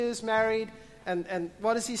Is married, and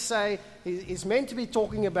what does he say? He's meant to be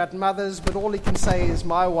talking about mothers, but all he can say is,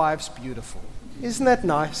 my wife's beautiful. Isn't that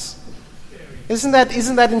nice? Isn't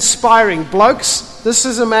that inspiring? Blokes, this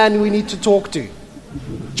is a man we need to talk to.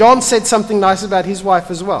 John said something nice about his wife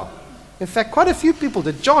as well. In fact, quite a few people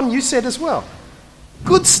did. John, you said as well.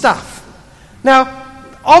 Good stuff. Now,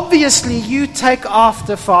 obviously, you take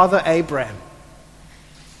after Father Abraham.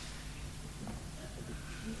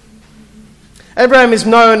 Abraham is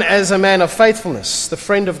known as a man of faithfulness, the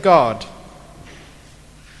friend of God.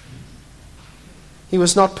 He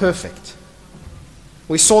was not perfect.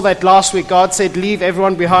 We saw that last week. God said, leave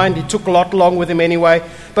everyone behind. He took Lot along with him anyway.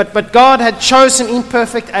 But God had chosen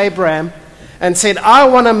imperfect Abraham and said, I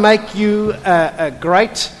want to make you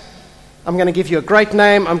I'm going to give you a great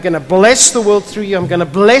name. I'm going to bless the world through you. I'm going to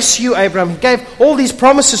bless you, Abraham. He gave all these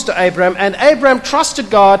promises to Abraham, and Abraham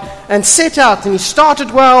trusted God and set out, and he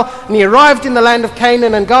started well, and he arrived in the land of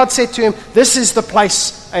Canaan, and God said to him, this is the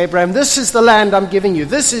place, Abraham. This is the land I'm giving you.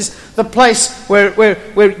 This is the place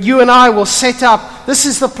where you and I will set up. This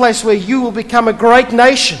is the place where you will become a great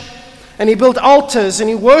nation. And he built altars, and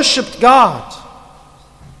he worshipped God.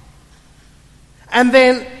 And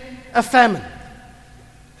then a famine.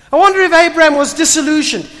 I wonder if Abraham was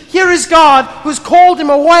disillusioned. Here is God who's called him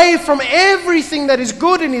away from everything that is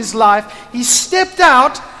good in his life. He stepped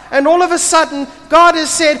out, and all of a sudden, God has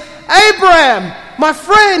said, Abraham, my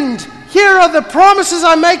friend, here are the promises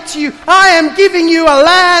I make to you. I am giving you a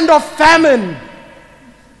land of famine.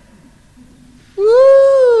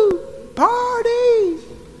 Woo! Party!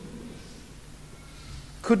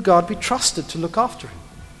 Could God be trusted to look after him?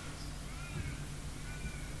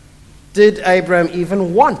 Did Abraham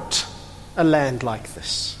even want a land like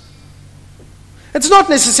this? It's not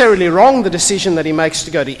necessarily wrong, the decision that he makes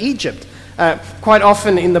to go to Egypt. Quite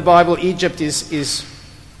often in the Bible, Egypt is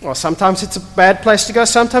sometimes it's a bad place to go,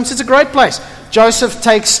 sometimes it's a great place. Joseph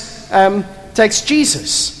takes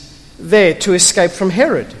Jesus there to escape from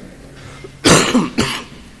Herod.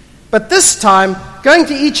 But this time, going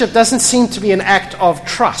to Egypt doesn't seem to be an act of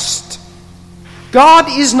trust. God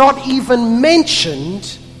is not even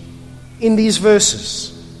mentioned in these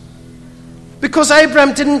verses. Because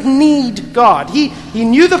Abraham didn't need God. He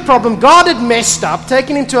knew the problem. God had messed up,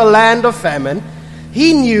 taken him to a land of famine.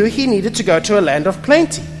 He knew he needed to go to a land of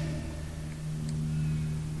plenty.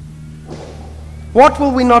 What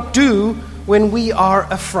will we not do when we are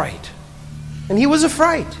afraid? And he was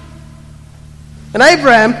afraid. And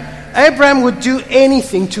Abraham would do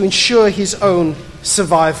anything to ensure his own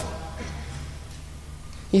survival.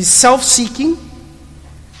 He's self-seeking.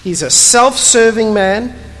 He's a self-serving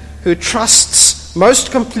man who trusts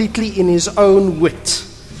most completely in his own wit.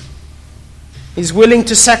 He's willing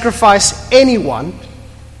to sacrifice anyone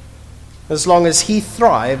as long as he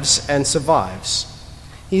thrives and survives.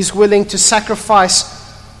 He's willing to sacrifice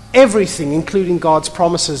everything, including God's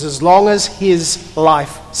promises, as long as his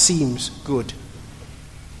life seems good.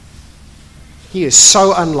 He is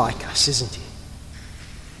so unlike us, isn't he?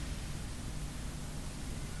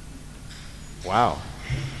 Wow.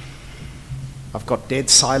 I've got dead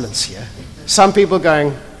silence here. Some people are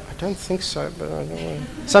going, I don't think so, but I don't know.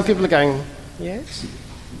 Some people are going, yes.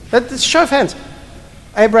 Let's show of hands.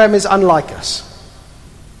 Abraham is unlike us.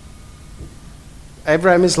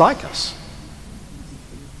 Abraham is like us.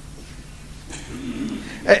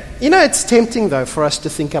 It's tempting, though, for us to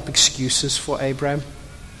think up excuses for Abraham.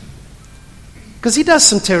 Because he does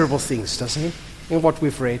some terrible things, doesn't he, in what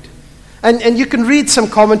we've read. And you can read some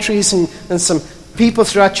commentaries and some people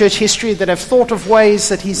throughout church history that have thought of ways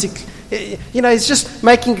that he's just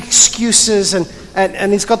making excuses,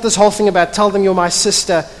 and he's got this whole thing about tell them you're my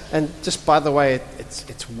sister, and just by the way,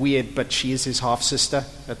 it's weird, but she is his half-sister.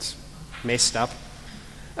 That's messed up.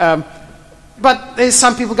 But there's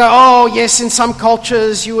some people go, oh yes, in some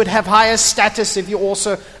cultures you would have higher status if you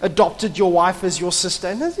also adopted your wife as your sister.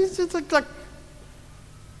 And it's like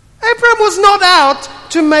Abraham was not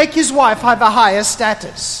out to make his wife have a higher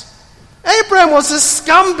status. Abraham was a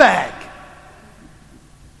scumbag.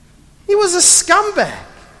 He was a scumbag.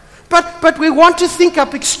 But we want to think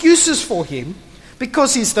up excuses for him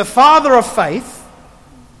because he's the father of faith.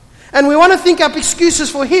 And we want to think up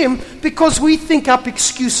excuses for him because we think up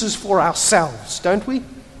excuses for ourselves, don't we?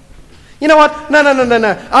 You know what? No.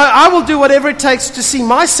 I will do whatever it takes to see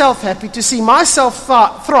myself happy, to see myself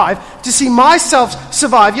thrive, to see myself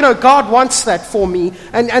survive. God wants that for me.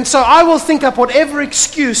 And so I will think up whatever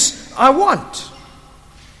excuse I want.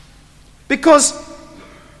 Because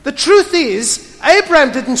the truth is,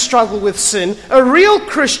 Abraham didn't struggle with sin. A real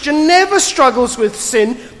Christian never struggles with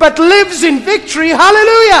sin, but lives in victory.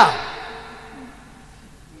 Hallelujah!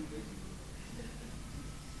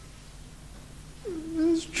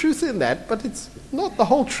 truth in that, but it's not the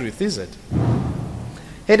whole truth, is it?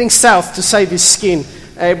 Heading south to save his skin,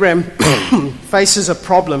 Abraham faces a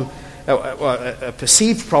problem, a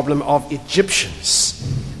perceived problem of Egyptians.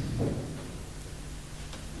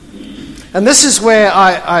 And this is where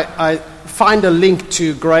I find a link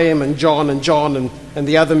to Graham and John and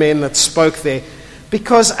the other men that spoke there.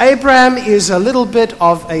 Because Abraham is a little bit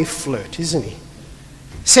of a flirt, isn't he?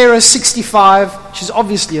 Sarah's 65. She's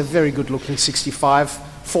obviously a very good-looking 65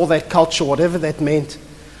 for that culture, whatever that meant.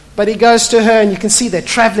 But he goes to her, and you can see they're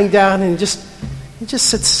traveling down, and he just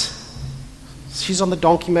sits. She's on the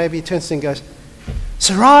donkey maybe. He turns to her and goes,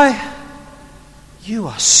 Sarai, you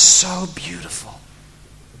are so beautiful.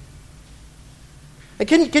 And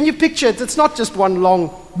can you picture it? It's not just one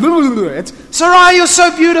long, it's, Sarai, you're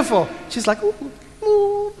so beautiful. She's like,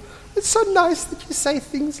 ooh, it's so nice that you say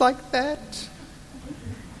things like that.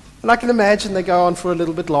 And I can imagine they go on for a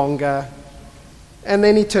little bit longer. And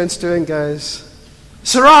then he turns to her and goes,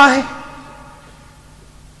 Sarai,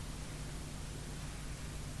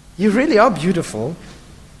 you really are beautiful.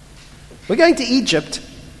 We're going to Egypt.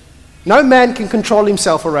 No man can control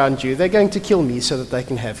himself around you. They're going to kill me so that they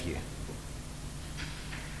can have you.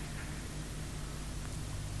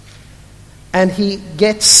 And he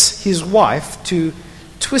gets his wife to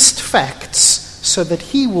twist facts so that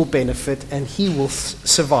he will benefit and he will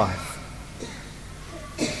survive.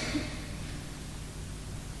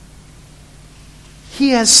 He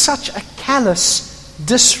has such a callous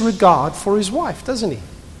disregard for his wife, doesn't he?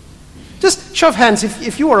 Just show of hands,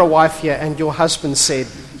 if you were a wife here and your husband said,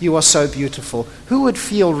 you are so beautiful, who would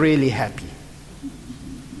feel really happy?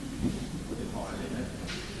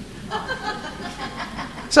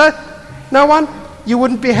 So, no one? You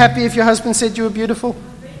wouldn't be happy if your husband said you were beautiful?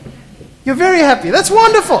 You're very happy. That's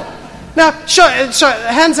wonderful. Now, show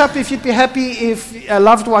hands up if you'd be happy if a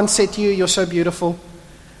loved one said to you, you're so beautiful.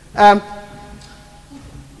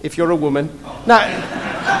 If you're a woman. Now,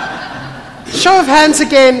 show of hands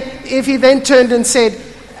again if he then turned and said,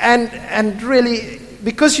 and really,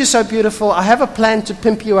 because you're so beautiful, I have a plan to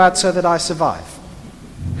pimp you out so that I survive.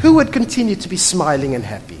 Who would continue to be smiling and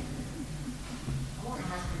happy?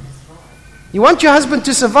 You want your husband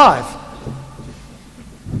to survive.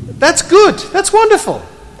 That's good. That's wonderful.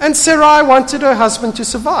 And Sarai wanted her husband to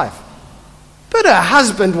survive. But her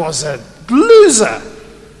husband was a loser.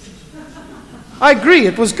 I agree.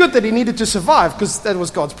 It was good that he needed to survive because that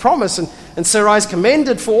was God's promise. And Sarai's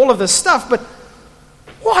commended for all of this stuff. But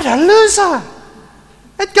what a loser.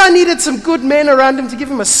 That guy needed some good men around him to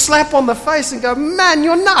give him a slap on the face and go, man,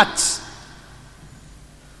 you're nuts.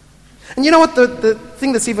 And you know what, the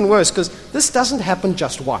thing that's even worse, because this doesn't happen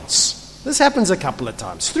just once. This happens a couple of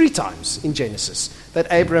times, 3 times in Genesis, that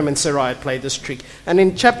Abraham and Sarai played this trick. And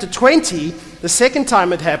in chapter 20, the second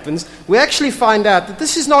time it happens, we actually find out that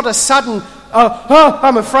this is not a sudden,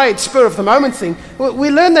 I'm afraid, spur of the moment thing. We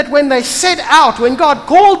learn that when they set out, when God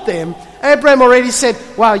called them, Abraham already said,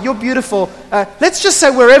 wow, you're beautiful. Let's just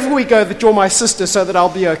say wherever we go that you're my sister so that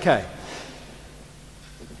I'll be okay.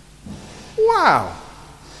 Wow.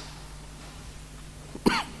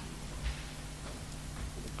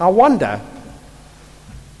 I wonder,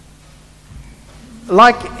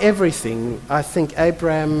 like everything, I think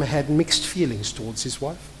Abraham had mixed feelings towards his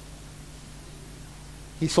wife.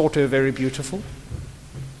 He thought her very beautiful.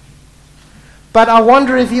 But I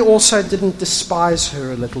wonder if he also didn't despise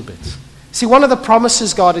her a little bit. See, one of the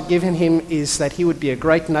promises God had given him is that he would be a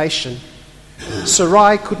great nation.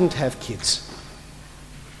 Sarai couldn't have kids.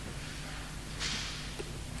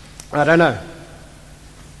 I don't know.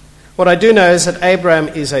 What I do know is that Abraham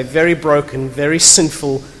is a very broken, very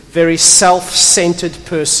sinful, very self-centered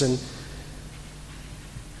person,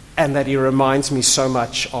 and that he reminds me so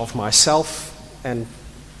much of myself and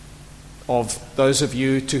of those of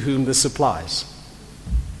you to whom this applies.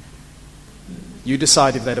 You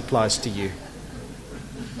decide if that applies to you.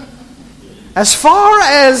 As far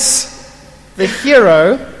as the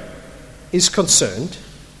hero is concerned,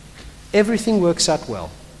 everything works out well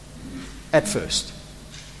at first.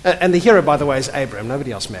 And the hero, by the way, is Abraham.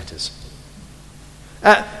 Nobody else matters.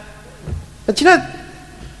 But you know,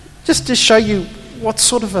 just to show you what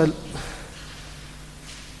sort of a...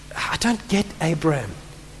 I don't get Abraham.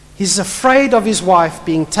 He's afraid of his wife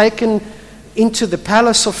being taken into the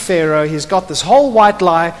palace of Pharaoh. He's got this whole white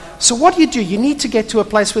lie. So what do? You need to get to a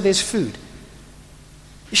place where there's food.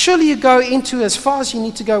 Surely you go into as far as you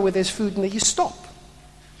need to go where there's food and then you stop.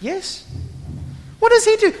 Yes? What does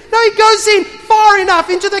he do? No, he goes in far enough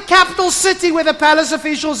into the capital city where the palace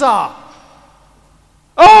officials are.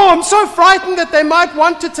 Oh, I'm so frightened that they might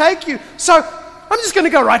want to take you. So I'm just going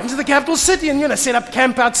to go right into the capital city and, set up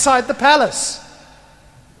camp outside the palace.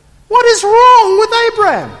 What is wrong with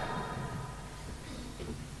Abraham?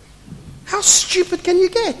 How stupid can you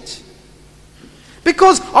get?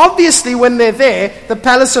 Because obviously when they're there, the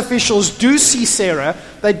palace officials do see Sarah.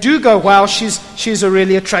 They do go, wow, she's a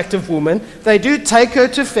really attractive woman. They do take her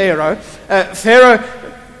to Pharaoh. Pharaoh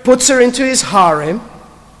puts her into his harem,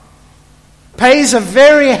 pays a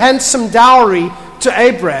very handsome dowry to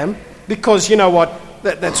Abraham, because you know what,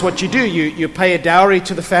 that's what you do. You pay a dowry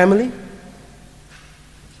to the family.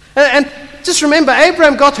 And just remember,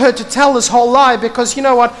 Abraham got her to tell this whole lie because you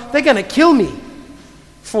know what, they're going to kill me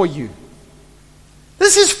for you.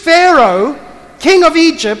 This is Pharaoh, king of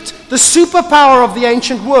Egypt, the superpower of the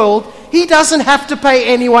ancient world. He doesn't have to pay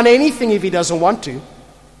anyone anything if he doesn't want to.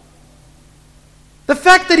 The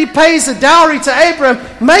fact that he pays a dowry to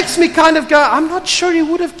Abraham makes me kind of go, I'm not sure he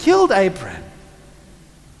would have killed Abraham.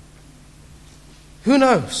 Who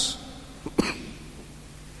knows?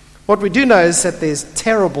 What we do know is that there's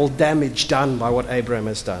terrible damage done by what Abraham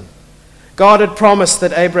has done. God had promised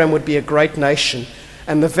that Abraham would be a great nation.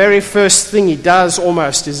 And the very first thing he does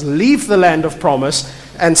almost is leave the land of promise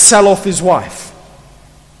and sell off his wife.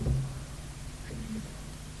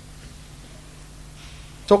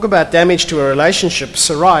 Talk about damage to a relationship.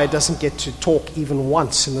 Sarai doesn't get to talk even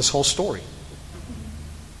once in this whole story.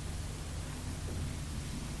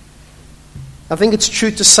 I think it's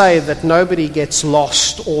true to say that nobody gets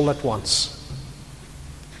lost all at once.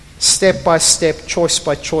 Step by step, choice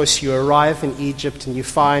by choice, you arrive in Egypt and you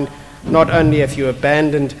find not only have you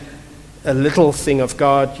abandoned a little thing of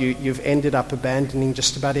God, you've ended up abandoning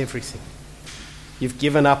just about everything. You've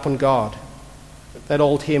given up on God. That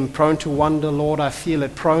old hymn, prone to wander, Lord, I feel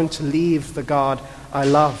it, prone to leave the God I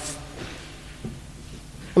love.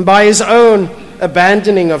 And by his own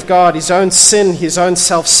abandoning of God, his own sin, his own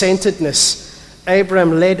self-centeredness,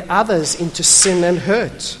 Abraham led others into sin and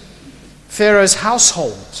hurt. Pharaoh's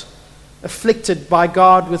household, afflicted by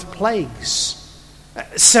God with plagues.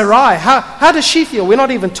 Sarai, how does she feel? We're not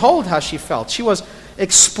even told how she felt. She was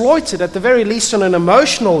exploited at the very least on an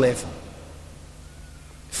emotional level.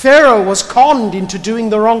 Pharaoh was conned into doing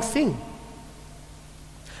the wrong thing.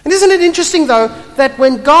 And isn't it interesting, though, that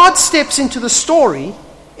when God steps into the story,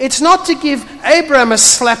 it's not to give Abraham a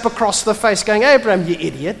slap across the face going, Abraham, you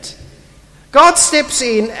idiot. God steps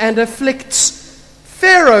in and afflicts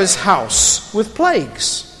Pharaoh's house with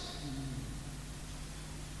plagues.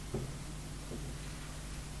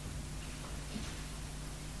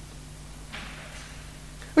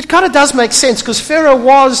 Which kind of does make sense, because Pharaoh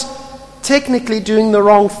was technically doing the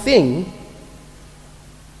wrong thing.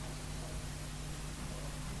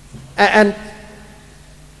 And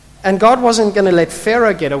God wasn't going to let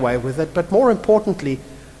Pharaoh get away with it, but more importantly,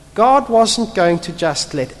 God wasn't going to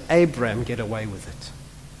just let Abraham get away with it.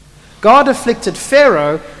 God afflicted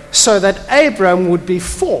Pharaoh so that Abraham would be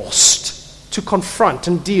forced to confront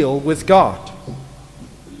and deal with God.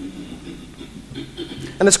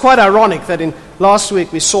 And it's quite ironic that in last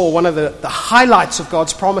week we saw one of the highlights of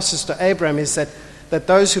God's promises to Abraham is that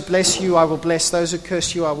those who bless you I will bless, those who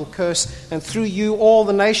curse you I will curse, and through you all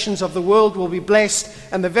the nations of the world will be blessed.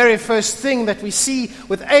 And the very first thing that we see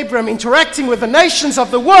with Abraham interacting with the nations of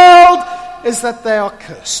the world is that they are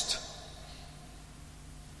cursed.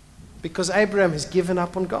 Because Abraham has given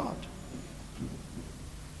up on God.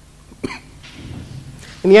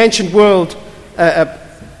 In the ancient world,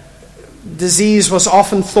 disease was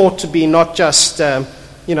often thought to be not just,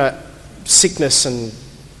 sickness and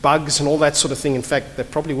bugs and all that sort of thing. In fact, they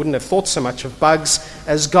probably wouldn't have thought so much of bugs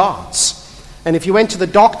as gods. And if you went to the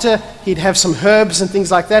doctor, he'd have some herbs and things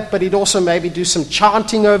like that, but he'd also maybe do some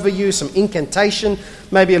chanting over you, some incantation,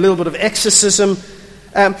 maybe a little bit of exorcism.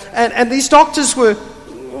 And these doctors were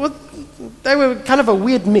kind of a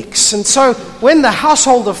weird mix. And so when the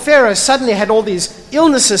household of Pharaoh suddenly had all these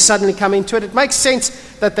illnesses suddenly come into it, it makes sense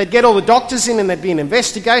that they'd get all the doctors in and there'd be an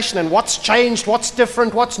investigation and what's changed, what's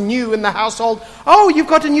different, what's new in the household. Oh, you've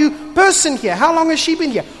got a new person here. How long has she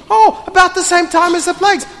been here? Oh, about the same time as the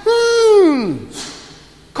plagues.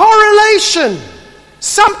 Correlation.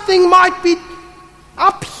 Something might be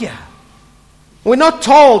up here. We're not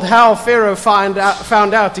told how Pharaoh found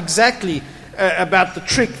out exactly about the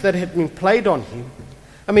trick that had been played on him.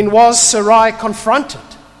 I mean, was Sarai confronted?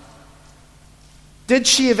 Did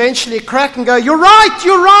she eventually crack and go, you're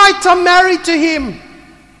right, I'm married to him?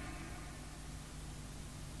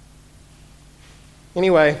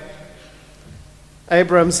 Anyway,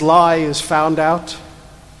 Abraham's lie is found out,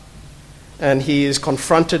 and he is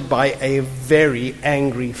confronted by a very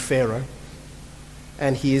angry Pharaoh,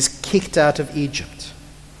 and he is kicked out of Egypt.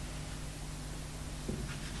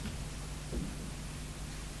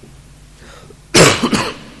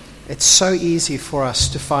 It's so easy for us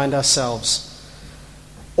to find ourselves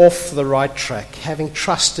off the right track, having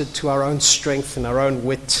trusted to our own strength and our own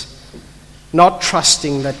wit, not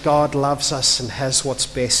trusting that God loves us and has what's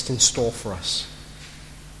best in store for us.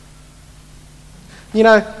 You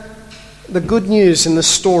know, the good news in this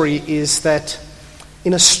story is that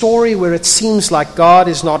in a story where it seems like God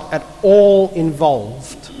is not at all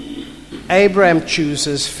involved, Abraham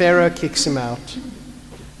chooses, Pharaoh kicks him out.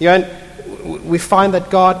 You know, we find that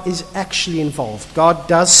God is actually involved. God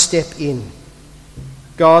does step in.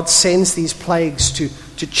 God sends these plagues to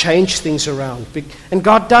change things around. And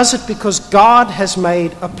God does it because God has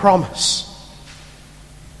made a promise.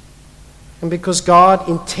 And because God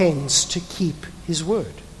intends to keep his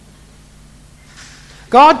word.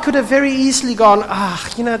 God could have very easily gone,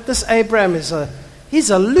 this Abraham he's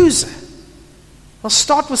a loser. I'll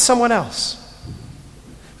start with someone else.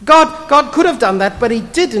 God could have done that, but he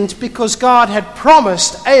didn't, because God had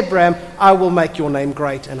promised Abraham, I will make your name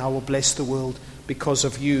great and I will bless the world because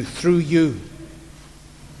of you, through you.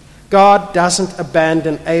 God doesn't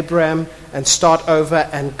abandon Abraham and start over,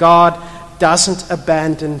 and God doesn't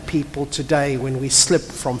abandon people today when we slip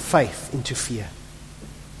from faith into fear.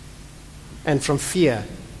 And from fear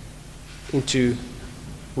into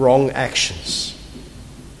wrong actions.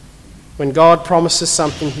 When God promises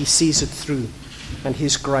something, he sees it through, and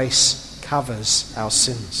his grace covers our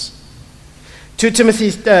sins. 2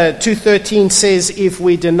 Timothy 2:13 says, if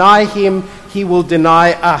we deny him, he will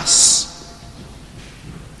deny us.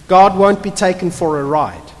 God won't be taken for a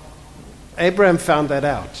ride. Abraham found that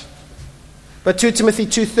out. But 2 Timothy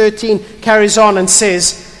 2:13 carries on and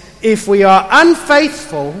says, if we are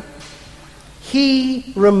unfaithful,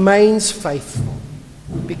 he remains faithful,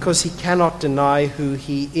 because he cannot deny who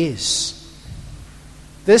he is.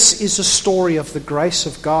 This is a story of the grace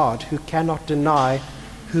of God, who cannot deny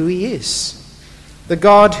who he is. The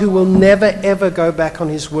God who will never ever go back on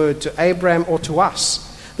his word to Abraham or to us.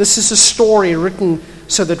 This is a story written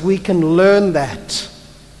so that we can learn that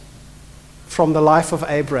from the life of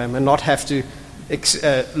Abraham and not have to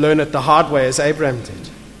learn it the hard way as Abraham did.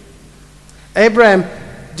 Abraham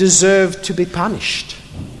deserved to be punished.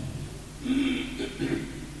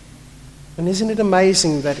 And isn't it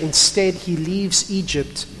amazing that instead he leaves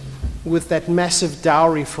Egypt with that massive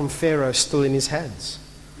dowry from Pharaoh still in his hands?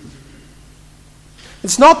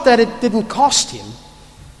 It's not that it didn't cost him.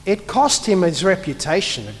 It cost him his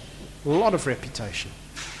reputation, a lot of reputation.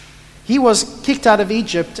 He was kicked out of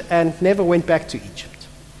Egypt and never went back to Egypt.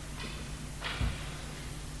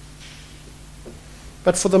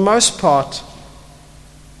 But for the most part,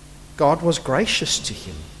 God was gracious to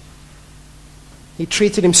him. He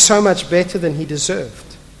treated him so much better than he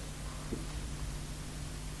deserved.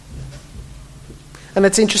 And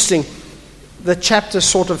it's interesting, the chapter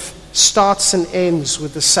sort of starts and ends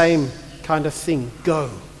with the same kind of thing,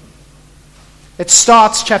 go. It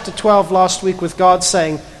starts, chapter 12 last week, with God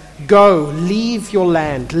saying, go, leave your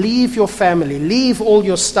land, leave your family, leave all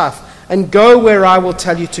your stuff, and go where I will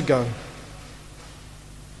tell you to go.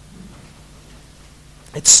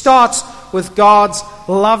 It starts with God's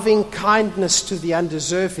loving kindness to the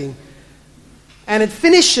undeserving. And it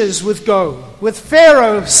finishes with go, with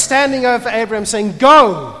Pharaoh standing over Abraham saying,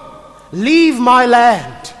 go, leave my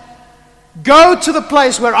land. Go to the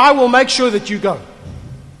place where I will make sure that you go.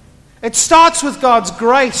 It starts with God's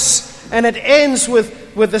grace, and it ends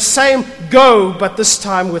with the same go, but this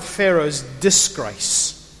time with Pharaoh's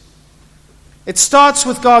disgrace. It starts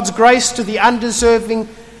with God's grace to the undeserving,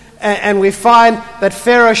 and we find that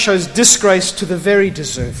Pharaoh shows disgrace to the very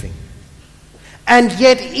deserving. And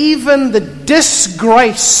yet even the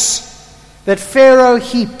disgrace that Pharaoh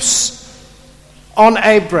heaps on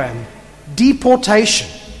Abraham, deportation,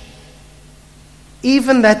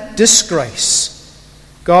 even that disgrace,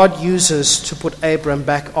 God uses to put Abraham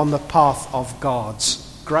back on the path of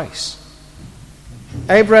God's grace.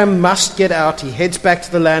 Abraham must get out. He heads back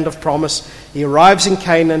to the land of promise. He arrives in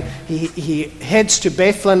Canaan. He heads to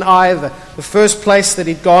Bethlehem, the first place that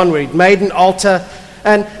he'd gone, where he'd made an altar,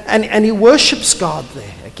 and he worships God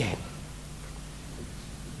there again.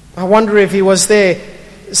 I wonder if he was there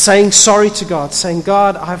saying sorry to God, saying,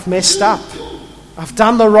 God, I've messed up. I've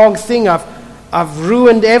done the wrong thing. I've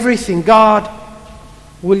ruined everything. God,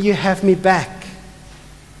 will you have me back?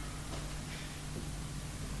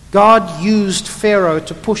 God used Pharaoh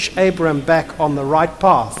to push Abraham back on the right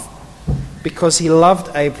path because he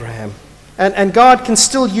loved Abraham. And God can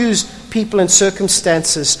still use people and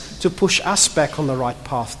circumstances to push us back on the right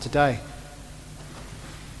path today.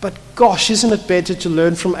 But gosh, isn't it better to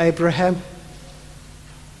learn from Abraham?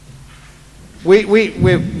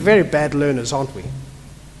 We're very bad learners, aren't we?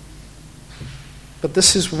 But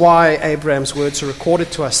this is why Abraham's words are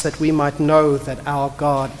recorded to us, that we might know that our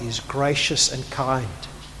God is gracious and kind,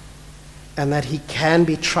 and that he can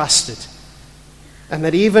be trusted, and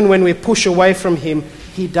that even when we push away from him,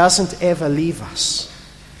 he doesn't ever leave us.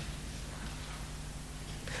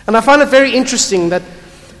 And I find it very interesting that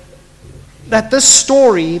this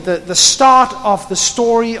story, the start of the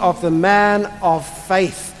story of the man of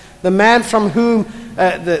faith, the man from whom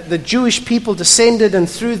the Jewish people descended, and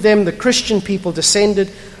through them the Christian people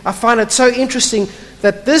descended, I find it so interesting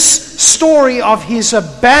that this story of his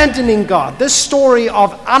abandoning God, this story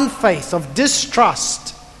of unfaith, of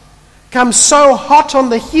distrust, comes so hot on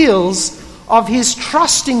the heels of his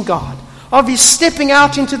trusting God, of his stepping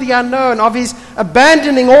out into the unknown, of his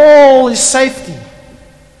abandoning all his safety.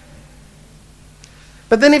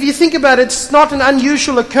 But then if you think about it, it's not an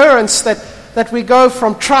unusual occurrence that we go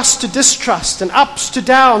from trust to distrust, and ups to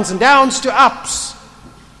downs, and downs to ups.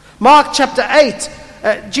 Mark chapter 8,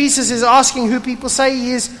 Jesus is asking who people say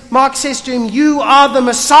he is. Mark says to him, "You are the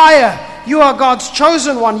Messiah. You are God's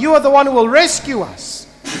chosen one. You are the one who will rescue us."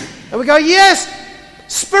 And we go, yes,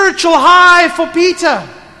 spiritual high for Peter.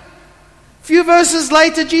 A few verses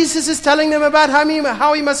later, Jesus is telling them about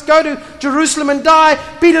how he must go to Jerusalem and die.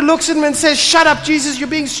 Peter looks at him and says, "Shut up, Jesus, you're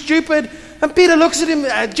being stupid." And Peter looks at him,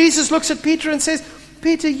 Jesus looks at Peter and says,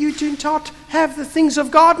 "Peter, you do not have the things of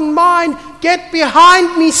God in mind. Get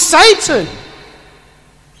behind me, Satan."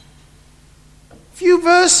 Few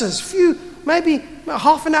verses, maybe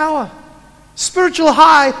half an hour. Spiritual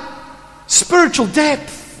high, spiritual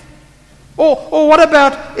depth. Or what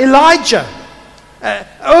about Elijah?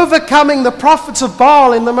 Overcoming the prophets of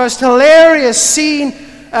Baal in the most hilarious scene.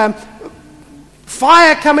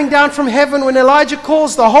 Fire coming down from heaven when Elijah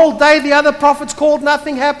calls. The whole day the other prophets called,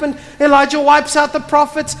 nothing happened. Elijah wipes out the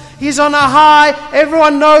prophets. He's on a high.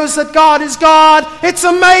 Everyone knows that God is God. It's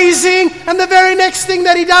amazing. And the very next thing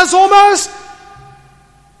that he does almost,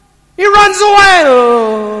 he runs away.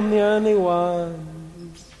 "Oh, I'm the only one.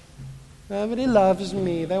 Nobody loves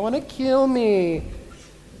me. They want to kill me.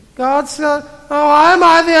 God's, am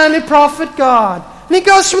I the only prophet, God?" And he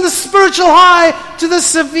goes from the spiritual high to the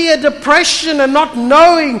severe depression and not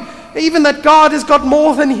knowing even that God has got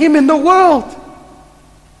more than him in the world.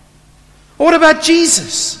 Or what about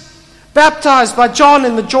Jesus? Baptized by John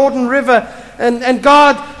in the Jordan River, and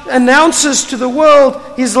God announces to the world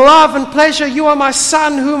his love and pleasure. "You are my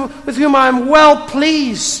son with whom I am well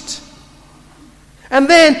pleased." And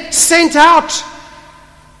then sent out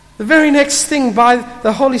the very next thing by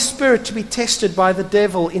the Holy Spirit to be tested by the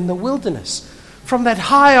devil in the wilderness. From that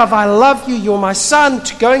high of "I love you, you're my son,"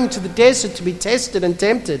 to going to the desert to be tested and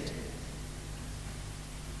tempted.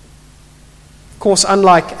 Of course,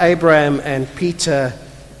 unlike Abraham and Peter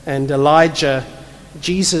and Elijah,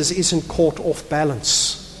 Jesus isn't caught off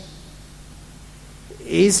balance.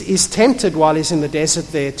 He's tempted while he's in the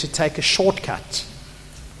desert there to take a shortcut.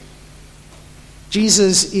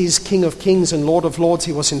 Jesus is King of Kings and Lord of Lords.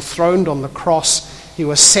 He was enthroned on the cross. He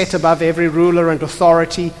was set above every ruler and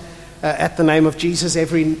authority. At the name of Jesus,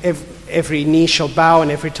 every knee shall bow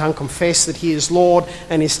and every tongue confess that he is Lord.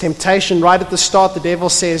 And his temptation right at the start, the devil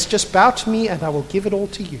says, "Just bow to me and I will give it all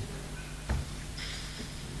to you."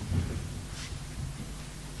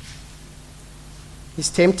 He's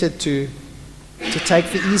tempted to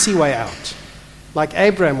take the easy way out. Like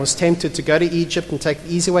Abraham was tempted to go to Egypt and take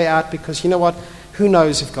the easy way out because, you know what, who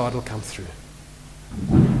knows if God will come through.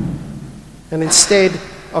 And instead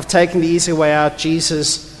of taking the easy way out,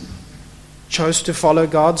 Jesus chose to follow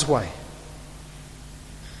God's way.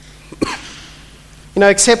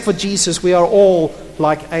 Except for Jesus, we are all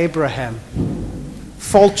like Abraham,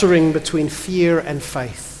 faltering between fear and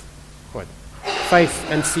faith. Faith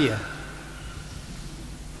and fear.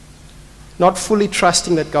 Not fully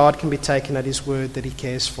trusting that God can be taken at his word, that he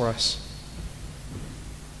cares for us.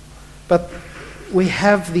 But we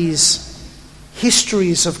have these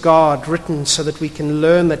histories of God written so that we can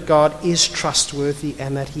learn that God is trustworthy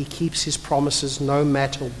and that he keeps his promises no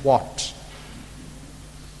matter what.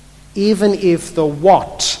 Even if the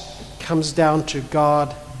what comes down to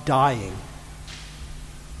God dying,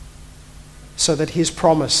 so that his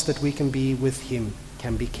promise that we can be with him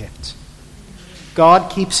can be kept. God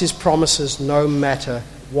keeps his promises no matter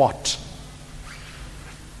what.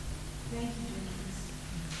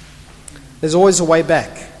 There's always a way back.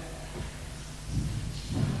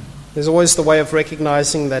 There's always the way of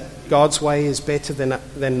recognizing that God's way is better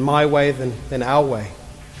than my way, than our way.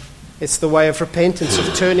 It's the way of repentance,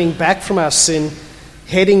 of turning back from our sin,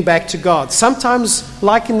 heading back to God. Sometimes,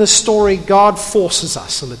 like in the story, God forces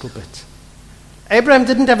us a little bit. Abraham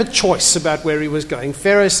didn't have a choice about where he was going.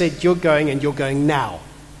 Pharaoh said, "You're going, and you're going now."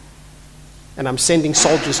 and I'm sending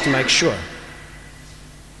soldiers to make sure.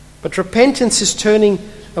 But repentance is turning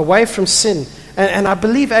away from sin. And I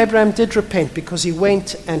believe Abraham did repent because he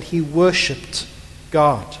went and he worshipped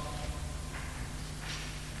God.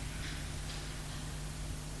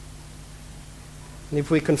 And if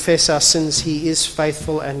we confess our sins, he is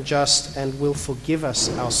faithful and just and will forgive us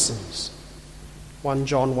our sins. 1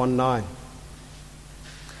 John 1:9.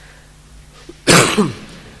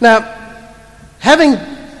 Now, having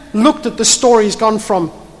looked at the story, he's gone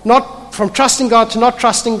from trusting God to not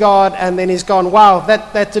trusting God, and then he's gone, wow,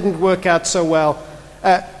 that didn't work out so well.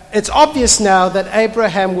 It's obvious now that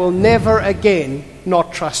Abraham will never again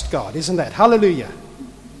not trust God, isn't that? Hallelujah.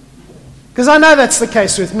 Because I know that's the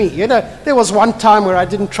case with me. You know, there was one time where I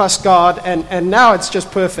didn't trust God, and now it's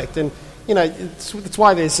just perfect. And, you know, it's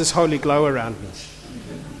why there's this holy glow around me.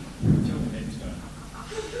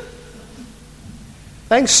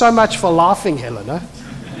 Thanks so much for laughing, Helena.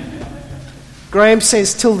 Graham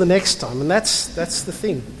says, till the next time. And that's the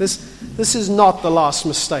thing. This is not the last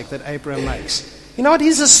mistake that Abraham makes. You know what?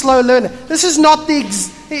 He's a slow learner. This is not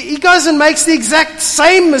he goes and makes the exact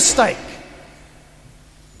same mistake.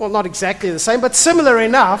 Well, not exactly the same, but similar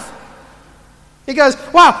enough. He goes,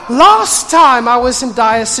 wow, last time I was in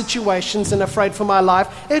dire situations and afraid for my life,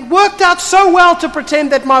 it worked out so well to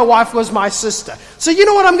pretend that my wife was my sister. So you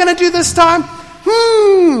know what I'm going to do this time?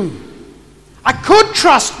 I could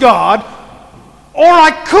trust God, or I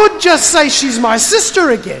could just say she's my sister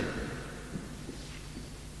again.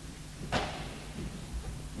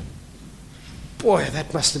 Boy,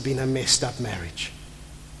 that must have been a messed up marriage.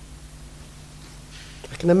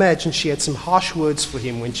 I can imagine she had some harsh words for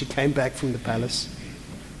him when she came back from the palace.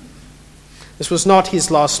 This was not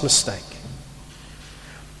his last mistake.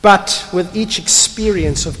 But with each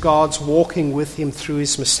experience of God's walking with him through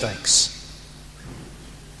his mistakes,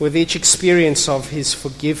 with each experience of his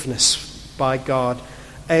forgiveness by God,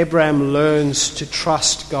 Abraham learns to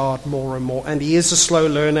trust God more and more. And he is a slow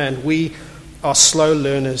learner, and we are slow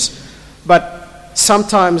learners. But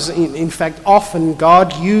sometimes, in fact, often,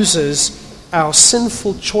 God uses our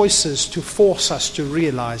sinful choices to force us to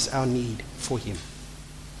realize our need for him.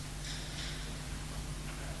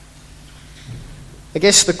 I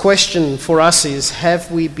guess the question for us is,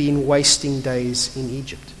 have we been wasting days in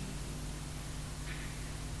Egypt?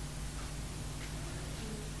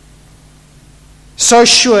 So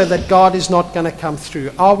sure that God is not going to come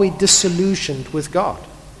through. Are we disillusioned with God?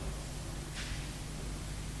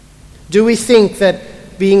 Do we think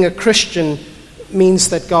that being a Christian means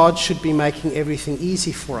that God should be making everything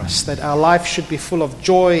easy for us, that our life should be full of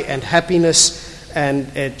joy and happiness, and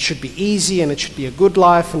it should be easy, and it should be a good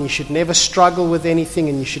life, and you should never struggle with anything,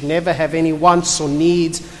 and you should never have any wants or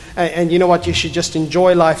needs, and you know what, you should just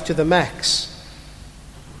enjoy life to the max.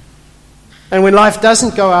 And when life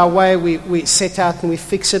doesn't go our way, we set out and we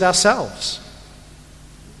fix it ourselves.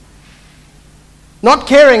 Not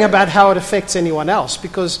caring about how it affects anyone else,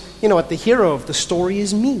 because you know what, the hero of the story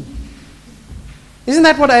is me. Isn't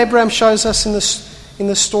that what Abraham shows us in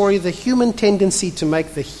the story? The human tendency to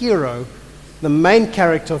make the hero, the main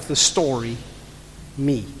character of the story,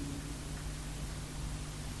 me.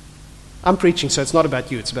 I'm preaching, so it's not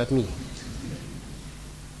about you, it's about me.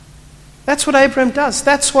 That's what Abraham does.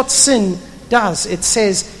 That's what sin does. It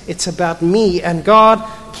says it's about me, and God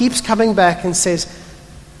keeps coming back and says,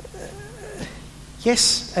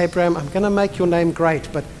 yes, Abraham, I'm going to make your name great,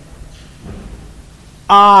 but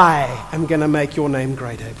I am going to make your name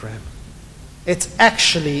great, Abraham. It's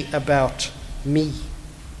actually about me.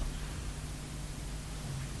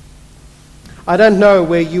 I don't know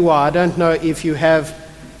where you are. I don't know if you have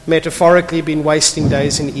metaphorically been wasting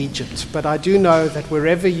days in Egypt, but I do know that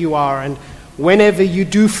wherever you are and whenever you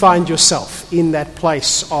do find yourself in that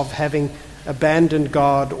place of having abandoned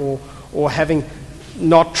God or having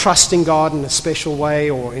not trusting God in a special way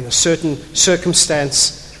or in a certain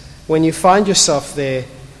circumstance, when you find yourself there,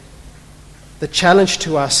 the challenge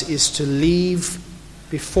to us is to leave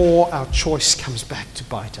before our choice comes back to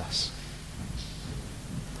bite us.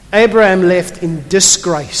 Abraham left in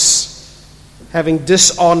disgrace, having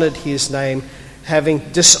dishonored his name, having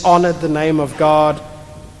dishonored the name of God.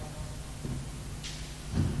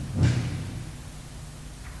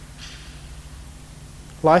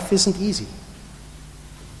 Life isn't easy.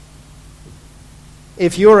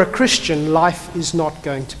 If you're a Christian, life is not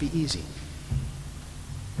going to be easy.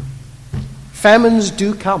 Famines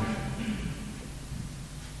do come.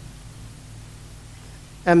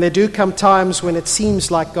 And there do come times when it seems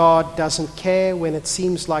like God doesn't care, when it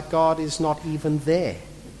seems like God is not even there.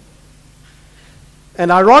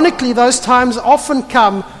 And ironically, those times often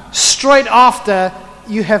come straight after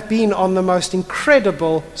you have been on the most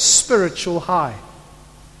incredible spiritual high.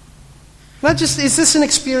 Is this an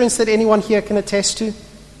experience that anyone here can attest to?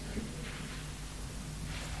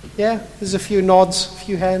 Yeah, there's a few nods, a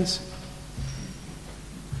few hands.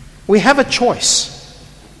 We have a choice.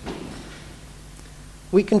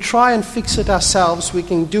 We can try and fix it ourselves. We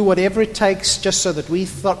can do whatever it takes just so that we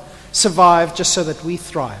survive, just so that we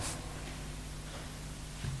thrive.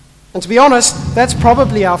 And to be honest, that's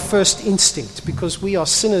probably our first instinct, because we are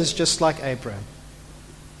sinners just like Abraham.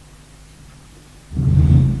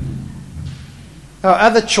 Our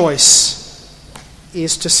other choice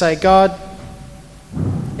is to say, God,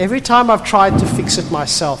 every time I've tried to fix it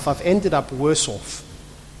myself, I've ended up worse off.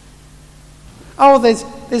 Oh,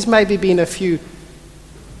 there's maybe been a few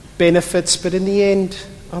benefits, but in the end,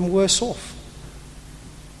 I'm worse off.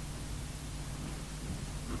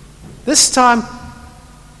 This time,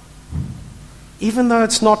 even though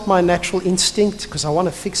it's not my natural instinct, because I want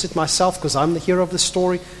to fix it myself, because I'm the hero of the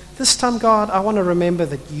story, this time, God, I want to remember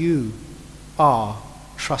that you are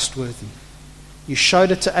trustworthy. You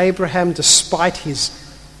showed it to Abraham despite his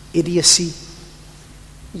idiocy.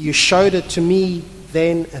 You showed it to me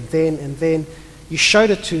then and then and then. You showed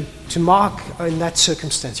it to Mark in that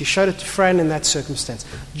circumstance. You showed it to Fran in that circumstance.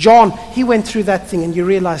 John, he went through that thing and you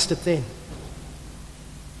realized it then.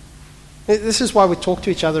 This is why we talk to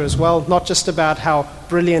each other as well, not just about how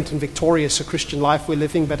brilliant and victorious a Christian life we're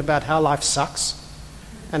living, but about how life sucks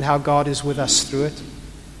and how God is with us through it.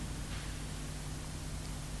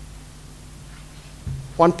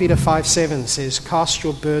 1 Peter 5:7 says, cast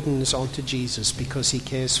your burdens onto Jesus because he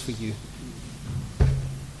cares for you. Do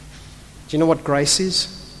you know what grace is?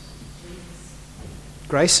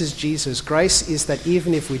 Grace is Jesus. Grace is that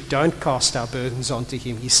even if we don't cast our burdens onto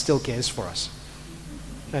him, he still cares for us.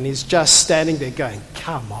 And he's just standing there going,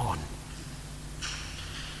 come on.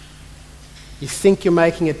 You think you're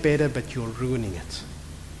making it better, but you're ruining it.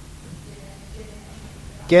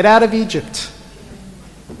 Get out of Egypt.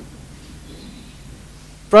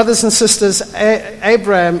 Brothers and sisters,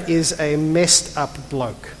 Abraham is a messed up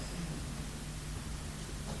bloke.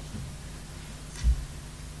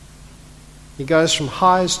 He goes from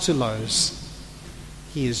highs to lows.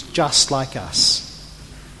 He is just like us.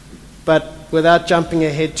 But without jumping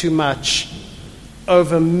ahead too much,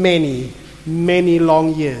 over many, many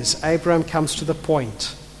long years, Abraham comes to the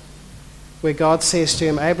point where God says to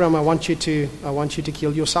him, Abraham, I want you to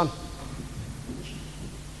kill your son.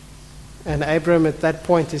 And Abraham at that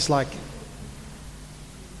point is like,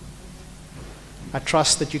 I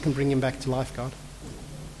trust that you can bring him back to life, God.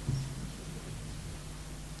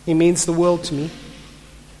 He means the world to me,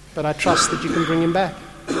 but I trust that you can bring him back.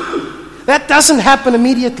 That doesn't happen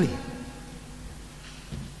immediately.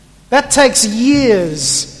 That takes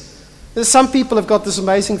years. Some people have got this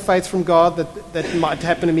amazing faith from God that might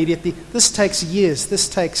happen immediately. This takes years. This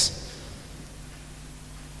takes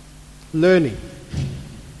learning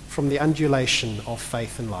from the undulation of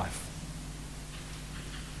faith and life.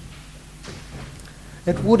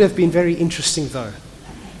 It would have been very interesting, though,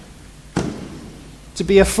 to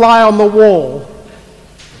be a fly on the wall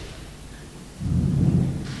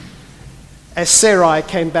as Sarai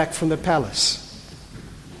came back from the palace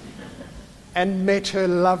and met her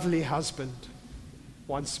lovely husband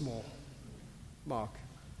once more. Mark.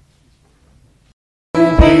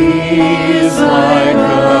 He's like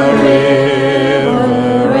a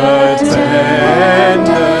river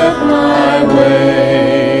attendeth my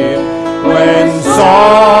way, when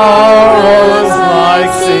sorrows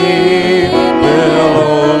like sea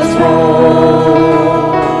billows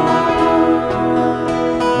roll.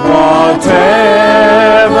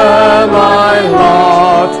 Whatever my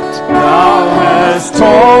lot, thou hast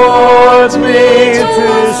taught me to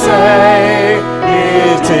say,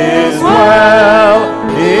 it is well,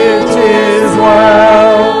 it is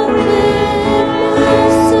well with my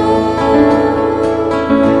soul.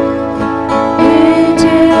 It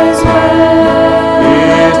is well,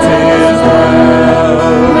 it is well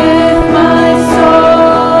with my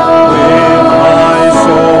soul. With my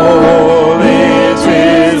soul, it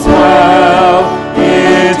is well,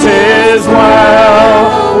 it is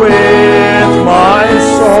well with my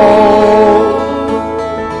soul.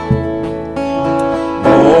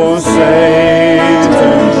 Oh,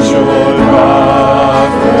 Satan should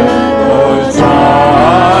buffet, oh,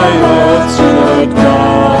 trials should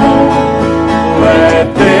come. Let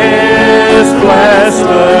this blessed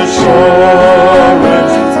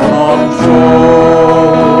assurance come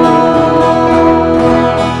true,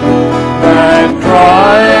 that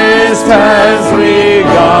Christ has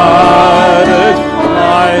regarded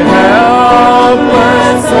my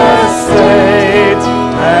helpless estate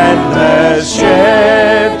and has shared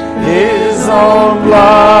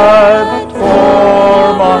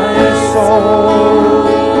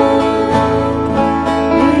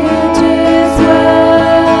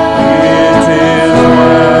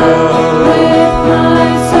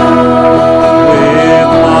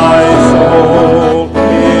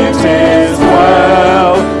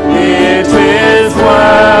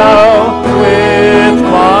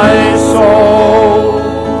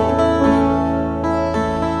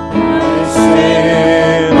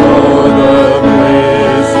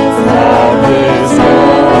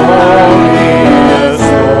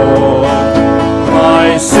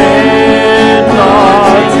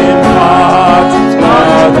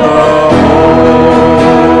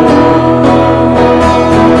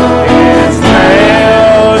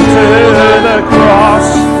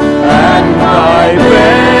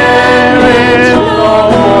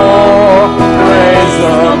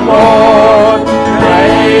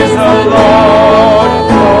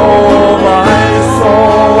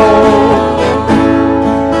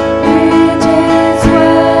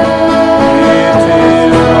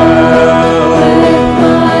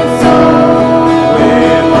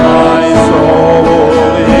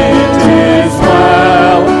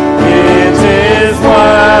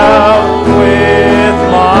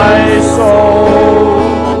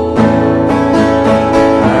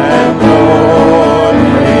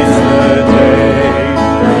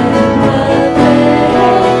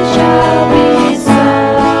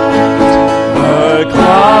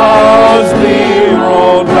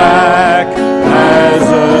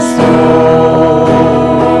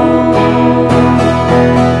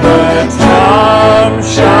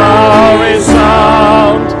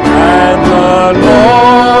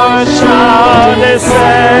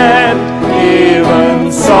say